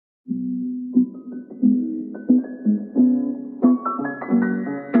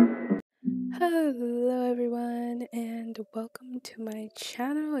Hello everyone and welcome to my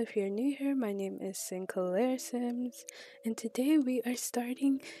channel. If you're new here, my name is Sinclair Sims and today we are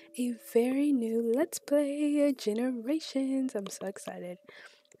starting a very new Let's Play Generations. I'm so excited.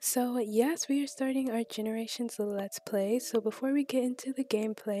 So yes, we are starting our Generations Let's Play. So before we get into the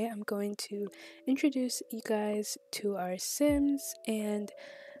gameplay, I'm going to introduce you guys to our Sims and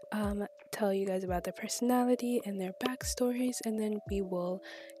tell you guys about their personality and their backstories, and then we will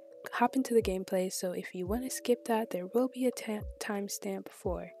hop into the gameplay. So if you want to skip that, there will be a timestamp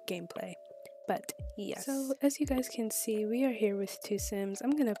for gameplay. But yes, so as you guys can see, we are here with two Sims.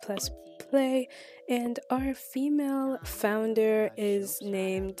 I'm gonna press play, and our female founder is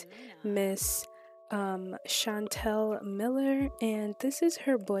named Miss Chantel Miller, and this is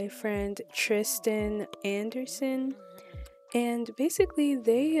her boyfriend Tristan Anderson. And basically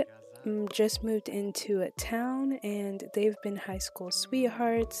they just moved into a town and they've been high school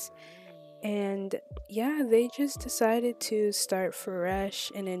sweethearts, and yeah, they just decided to start fresh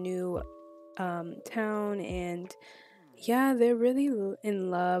in a new town, and yeah, they're really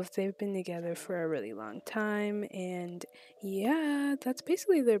in love. They've been together for a really long time, and yeah, that's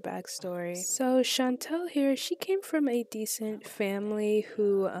basically their backstory. So Chantel here, she came from a decent family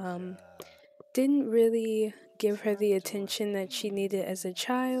who didn't really give her the attention that she needed as a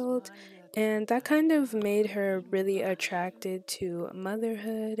child, and that kind of made her really attracted to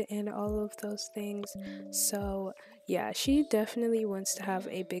motherhood and all of those things. So yeah, she definitely wants to have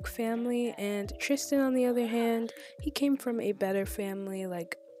a big family. And Tristan, on the other hand, he came from a better family.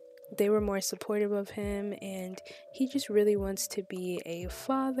 Like, they were more supportive of him, and he just really wants to be a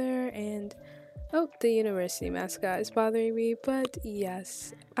father. And oh, the university mascot is bothering me, but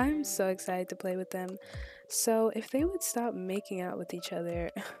yes, I'm so excited to play with them. So if they would stop making out with each other,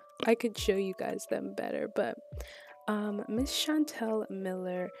 I could show you guys them better. But Miss Chantel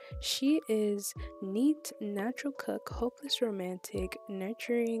Miller, she is neat, natural cook, hopeless romantic,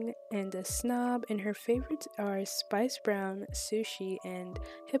 nurturing, and a snob, and her favorites are Spice Brown, sushi, and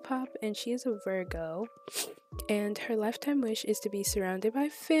hip hop, and she is a Virgo. And her lifetime wish is to be surrounded by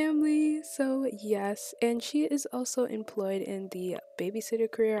family. So yes, and she is also employed in the babysitter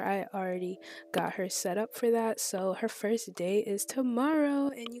career. I already got her set up for that. So her first day is tomorrow.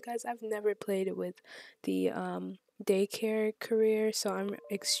 And you guys, I've never played with the daycare career, so I'm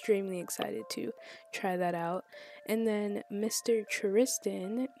extremely excited to try that out. And then Mr.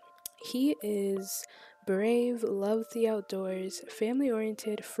 Tristan, he is brave, loves the outdoors, family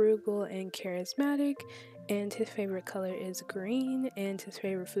oriented, frugal, and charismatic. And his favorite color is green, and his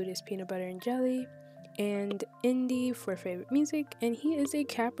favorite food is peanut butter and jelly. And indie for favorite music, and he is a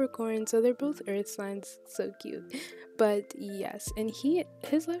Capricorn, so they're both earth signs. So cute. But yes, and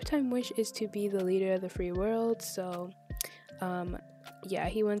his lifetime wish is to be the leader of the free world. So yeah,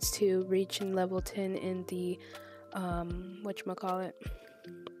 he wants to reach in level 10 in the whatchamacallit,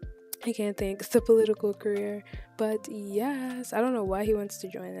 I can't think, the political career. But yes, I don't know why he wants to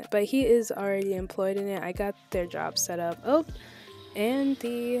join it, but he is already employed in it. I got their job set up. Oh, and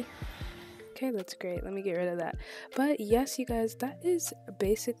the okay, that's great. Let me get rid of that. But yes, you guys, that is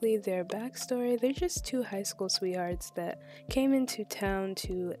basically their backstory. They're just two high school sweethearts that came into town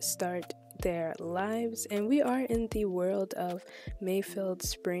to start their lives, and we are in the world of Mayfield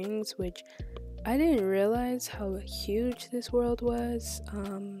Springs, which I didn't realize how huge this world was.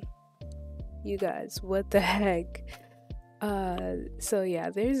 You guys, what the heck? So yeah,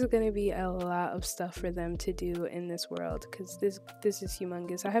 there's gonna be a lot of stuff for them to do in this world, because this is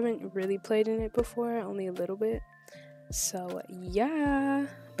humongous. I haven't really played in it before, only a little bit. So yeah,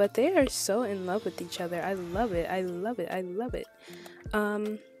 but they are so in love with each other. I love it. I love it. I love it.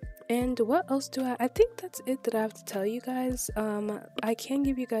 And what else do I think that's it that I have to tell you guys. I can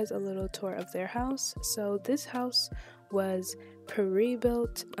give you guys a little tour of their house. So this house was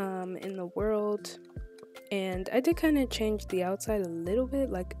pre-built in the world, and I did kind of change the outside a little bit.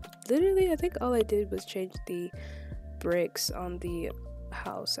 Like, literally, I think all I did was change the bricks on the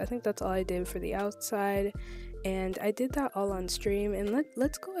house. I think that's all I did for the outside, and I did that all on stream. And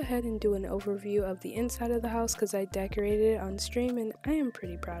let's go ahead and do an overview of the inside of the house, because I decorated it on stream and I am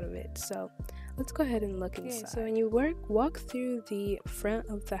pretty proud of it. So let's go ahead and look inside. So when you walk through the front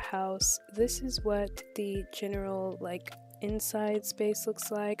of the house, this is what the general like inside space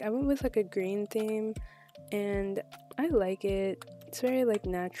looks like. I went with like a green theme, and I like it. It's very like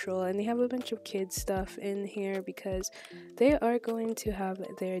natural, and they have a bunch of kids stuff in here because they are going to have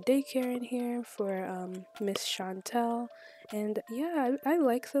their daycare in here for Miss Chantel. And yeah, I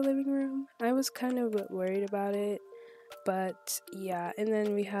like the living room. I was kind of worried about it, But yeah, and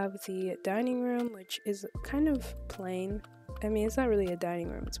then we have the dining room, which is kind of plain. I mean, it's not really a dining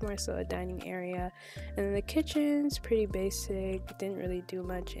room, it's more so a dining area. And then the kitchen's pretty basic, didn't really do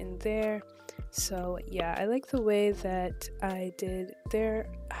much in there. So yeah, I like the way that I did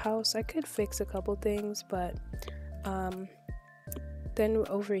their house. I could fix a couple things, but then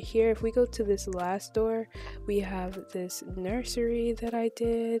over here, if we go to this last door, we have this nursery that I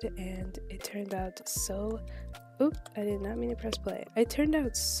did, and it turned out so... Oop, I did not mean to press play. It turned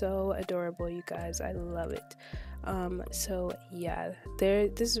out so adorable, you guys. I love it. So yeah,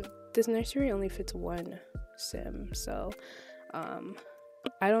 this nursery only fits one sim, so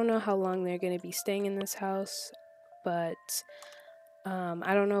I don't know how long they're gonna be staying in this house, but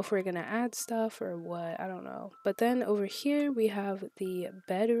I don't know if we're gonna add stuff or what, I don't know. But then over here we have the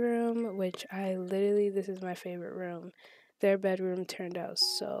bedroom, which this is my favorite room. Their bedroom turned out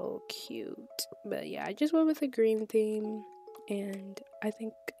so cute. But yeah, I just went with a green theme, and I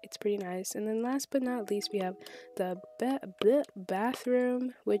think it's pretty nice. And then last but not least, we have the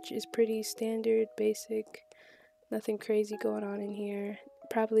bathroom, which is pretty standard, basic. Nothing crazy going on in here.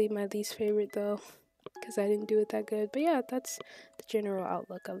 Probably my least favorite though, because I didn't do it that good. But yeah, that's the general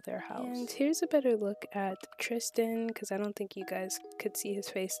outlook of their house. And here's a better look at Tristan, because I don't think you guys could see his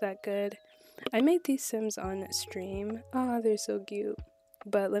face that good. I made these Sims on stream. Ah, they're so cute.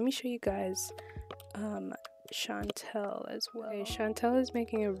 But let me show you guys Chantel as well. Okay, Chantel is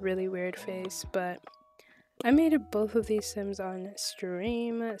making a really weird face, but I made both of these Sims on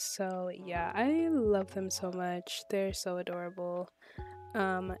stream, so yeah, I love them so much. They're so adorable.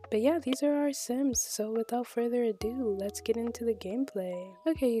 But yeah, these are our Sims, so without further ado, let's get into the gameplay.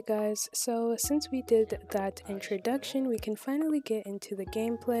 Okay, you guys, so since we did that introduction, we can finally get into the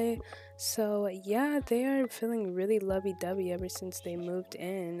gameplay. So yeah, they are feeling really lovey-dovey ever since they moved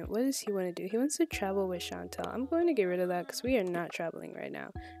in. What does he want to do? He wants to travel with Chantel. I'm going to get rid of that because we are not traveling right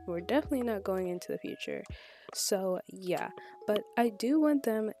now. We're definitely not going into the future. So yeah, but I do want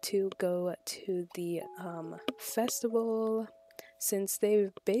them to go to the festival. Since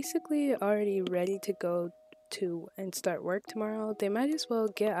they've basically already ready to go to and start work tomorrow, they might as well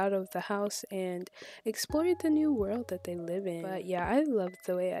get out of the house and explore the new world that they live in. But yeah, I love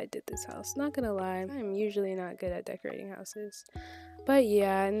the way I did this house, not gonna lie. I'm usually not good at decorating houses, but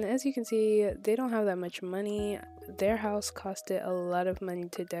yeah, and as you can see, they don't have that much money. Their house costed a lot of money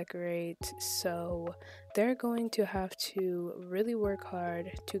to decorate, so they're going to have to really work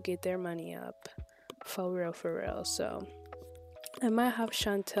hard to get their money up, for real. So I might have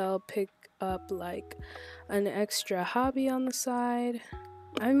Chantel pick up like an extra hobby on the side.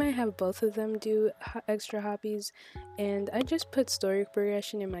 I might have both of them do extra hobbies, and I just put story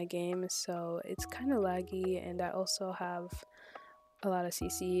progression in my game, so it's kind of laggy, and I also have a lot of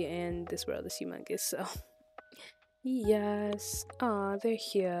CC, and this world is humongous, so yes. Aw, they're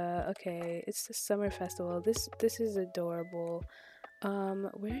here. Okay, it's the summer festival. This is adorable.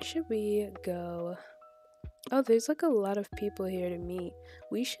 Where should we go? Oh, there's like a lot of people here to meet.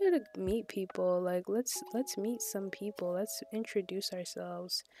 We should meet people. Like let's meet some people. Let's introduce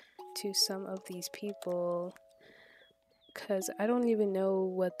ourselves to some of these people, cuz I don't even know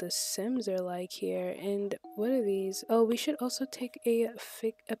what the Sims are like here. And what are these? Oh, we should also take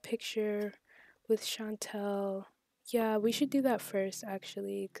a picture with Chantel. Yeah, we should do that first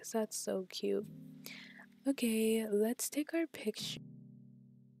actually, cuz that's so cute. Okay, let's take our picture.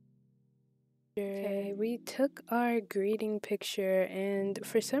 Okay, we took our greeting picture, and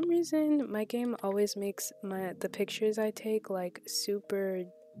for some reason my game always makes the pictures I take like super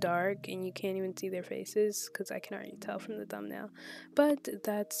dark and you can't even see their faces because I can already tell from the thumbnail, but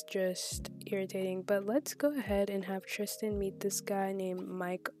that's just irritating. But let's go ahead and have Tristan meet this guy named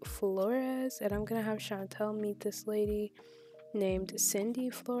Mike Flores, and I'm gonna have Chantel meet this lady named Cindy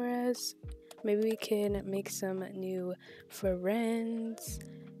Flores. Maybe we can make some new friends.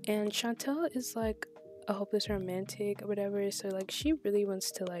 And Chantel is like a hopeless romantic or whatever, so like she really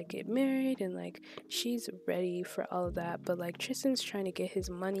wants to like get married, and like she's ready for all of that. But like Tristan's trying to get his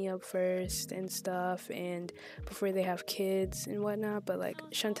money up first and stuff, and before they have kids and whatnot. But like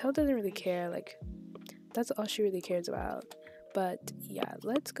Chantel doesn't really care, like that's all she really cares about. But yeah,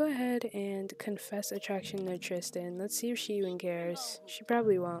 let's go ahead and confess attraction to Tristan. Let's see if she even cares. She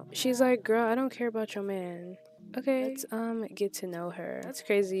probably won't. She's like, girl, I don't care about your man. Okay, let's get to know her. That's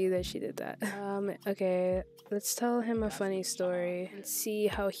crazy that she did that. Okay, let's tell him a funny story and see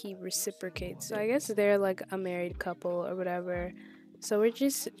how he reciprocates. So I guess they're like a married couple or whatever. So we're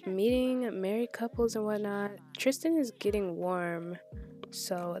just meeting married couples and whatnot. Tristan is getting warm,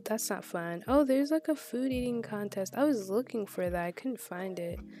 so that's not fun. Oh, there's like a food eating contest. I was looking for that. I couldn't find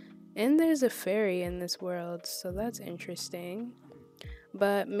it. And there's a fairy in this world, so that's interesting.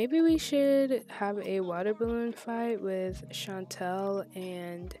 But maybe we should have a water balloon fight with Chantel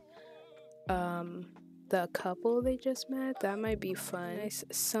and the couple they just met. That might be fun. Nice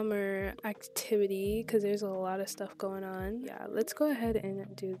summer activity because there's a lot of stuff going on. Yeah, let's go ahead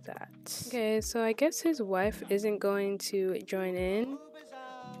and do that. Okay, so I guess his wife isn't going to join in.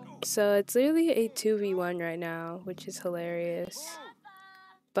 So it's literally a 2v1 right now, which is hilarious.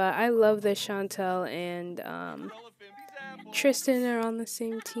 But I love that Chantel and Tristan are on the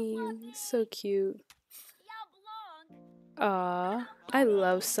same team. So cute. Aw, I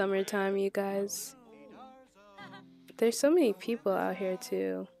love summertime, you guys. There's so many people out here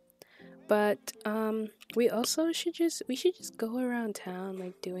too. But we should just go around town,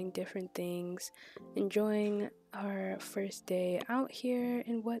 like doing different things, enjoying our first day out here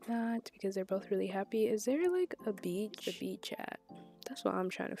and whatnot, because they're both really happy. Is there like a beach at? That's what I'm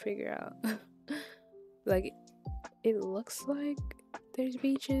trying to figure out. Like, it looks like there's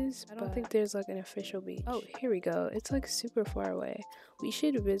beaches. I don't think there's like an official beach. Oh, here we go. It's like super far away. We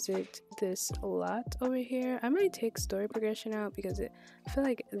should visit this lot over here. I might take story progression out because I feel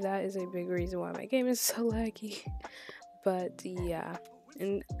like that is a big reason why my game is so laggy. But yeah,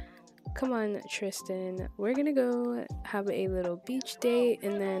 and come on, Tristan, we're gonna go have a little beach date,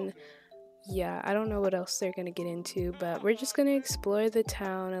 and then yeah, I don't know what else they're gonna get into, but we're just gonna explore the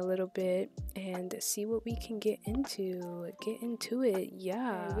town a little bit and see what we can get into. Get into it.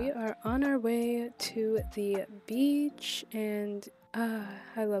 Yeah, we are on our way to the beach, and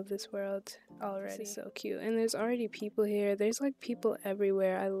I love this world already. It's so cute, and there's already people here. There's like people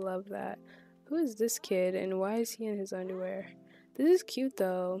everywhere. I love that. Who is this kid, and why is he in his underwear? This is cute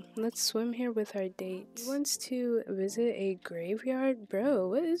though. Let's swim here with our date. He wants to visit a graveyard? Bro,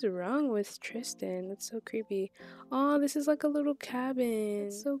 what is wrong with Tristan? That's so creepy. Oh, this is like a little cabin.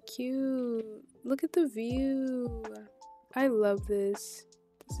 It's so cute. Look at the view. I love this.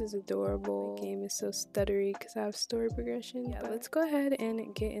 This is adorable. The game is so stuttery because I have story progression. Yeah, let's go ahead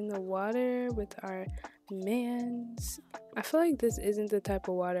and get in the water with our mans. I feel like this isn't the type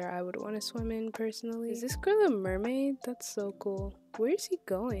of water I would want to swim in personally. Is this girl a mermaid? That's so cool. Where is he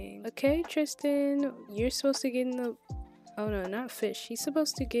going? Okay, Tristan, you're supposed to get in the... Oh no, not fish. He's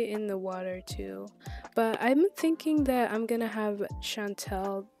supposed to get in the water too. But I'm thinking that I'm gonna have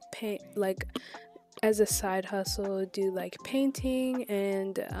Chantel paint, like, as a side hustle, do like painting,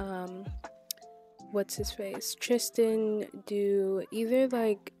 and what's his face, Tristan do either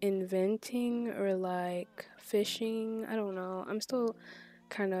like inventing or like fishing. I don't know, I'm still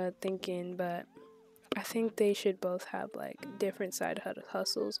kind of thinking, but I think they should both have like different side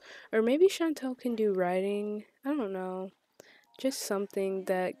hustles. Or maybe Chantel can do writing. I don't know, just something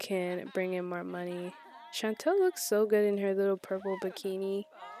that can bring in more money. Chantel looks so good in her little purple bikini.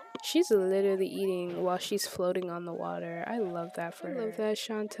 She's literally eating while she's floating on the water. I love that for her. I love that,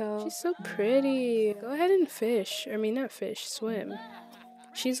 Chantel. She's so pretty. Go ahead and fish. I mean, not fish, swim.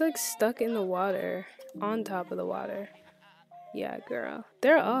 She's like stuck in the water, on top of the water. Yeah, girl.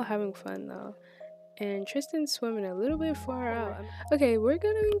 They're all having fun though. And Tristan's swimming a little bit far out. Okay, we're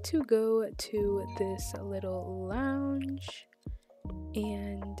going to go to this little lounge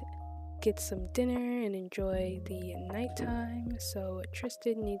and get some dinner and enjoy the nighttime. So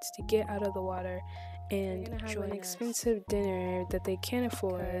Tristan needs to get out of the water and enjoy an expensive dinner that they can't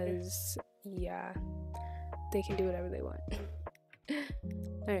afford, because yeah, they can do whatever they want.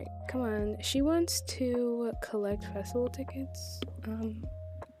 Alright, come on. She wants to collect festival tickets.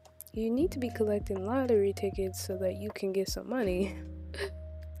 You need to be collecting lottery tickets so that you can get some money.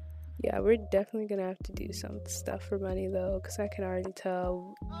 Yeah, we're definitely gonna have to do some stuff for money though, because I can already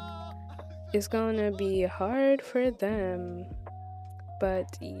tell it's gonna be hard for them. But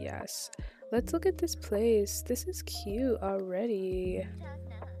yes, let's look at this place. This is cute already.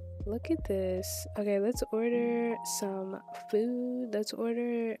 Look at this. Okay, let's order some food. Let's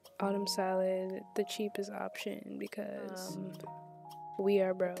order autumn salad, the cheapest option, because we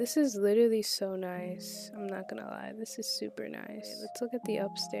are broke. This is literally so nice. I'm not gonna lie, this is super nice. Okay, let's look at the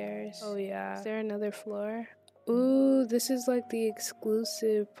upstairs. Oh yeah, is there another floor? Ooh, this is like the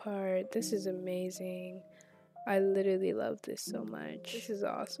exclusive part. This is amazing. I literally love this so much. This is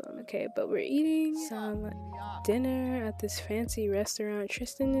awesome. Okay, but we're eating some dinner at this fancy restaurant.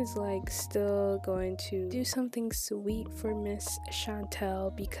 Tristan is like still going to do something sweet for Miss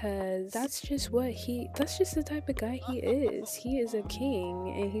Chantel, because that's just the type of guy he is. He is a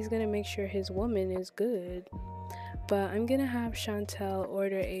king and he's gonna make sure his woman is good. But I'm gonna have Chantel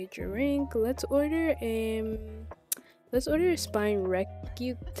order a drink. Let's order a spine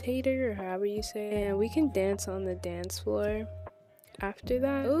recutator, or however you say it. And we can dance on the dance floor. after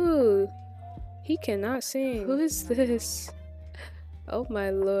that. Ooh, he cannot sing. Who is this? Oh my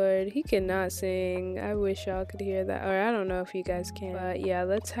lord, he cannot sing. I wish y'all could hear that, or I don't know if you guys can. But yeah,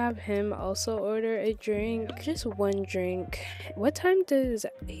 let's have him also order a drink. Just one drink. What time does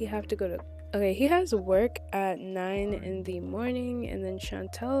he have to go to? Okay, he has work at 9 in the morning, and then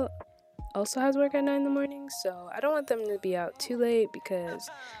Chantel also has work at 9 in the morning, so I don't want them to be out too late because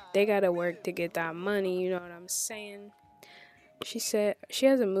they gotta work to get that money, you know what I'm saying? She said she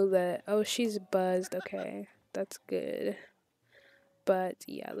has a moodlet. Oh, she's buzzed. Okay, that's good. But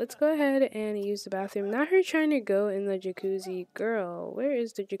yeah, let's go ahead and use the bathroom. Not her trying to go in the jacuzzi. Girl, where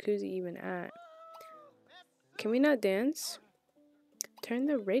is the jacuzzi even at? Can we not dance? Turn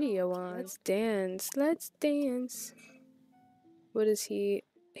the radio on. Let's dance. Let's dance. What is he?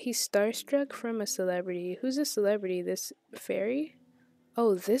 He's starstruck from a celebrity. Who's a celebrity? This fairy?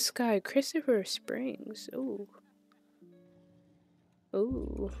 Oh, this guy, Christopher Springs. Ooh.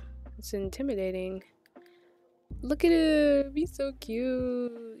 Ooh. It's intimidating. Look at him. He's so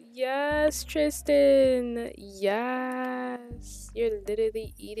cute. Yes, Tristan. Yes. You're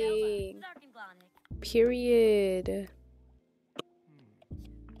literally eating. Period.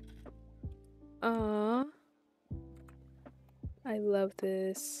 Aww. I love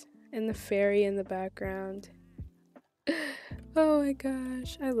this. And the fairy in the background. Oh my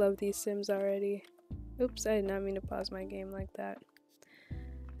gosh. I love these Sims already. Oops, I did not mean to pause my game like that.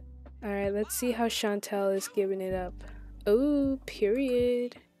 Alright, let's see how Chantel is giving it up. Oh,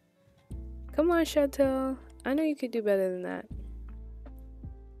 period. Come on, Chantel. I know you could do better than that.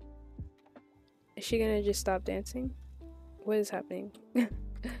 Is she gonna just stop dancing? What is happening?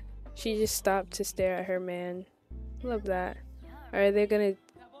 She just stopped to stare at her man. Love that. Are they gonna...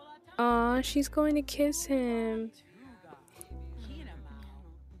 Aw, she's going to kiss him.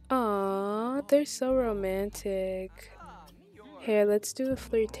 Aw, they're so romantic. Here, let's do a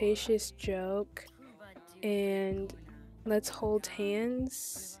flirtatious joke. And let's hold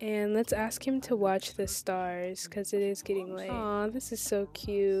hands. And let's ask him to watch the stars, because it is getting late. Aw, this is so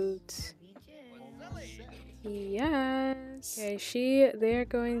cute. Yes. Okay, they're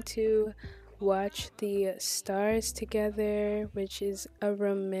going to watch the stars together, which is a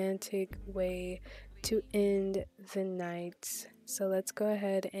romantic way to end the night. So let's go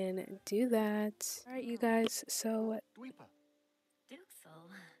ahead and do that. Alright,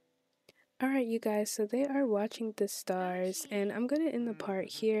 you guys, so they are watching the stars, and I'm gonna end the part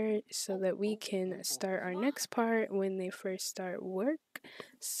here so that we can start our next part when they first start work.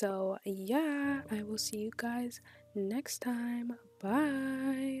 So yeah, I will see you guys next time.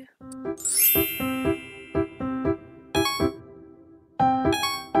 Bye.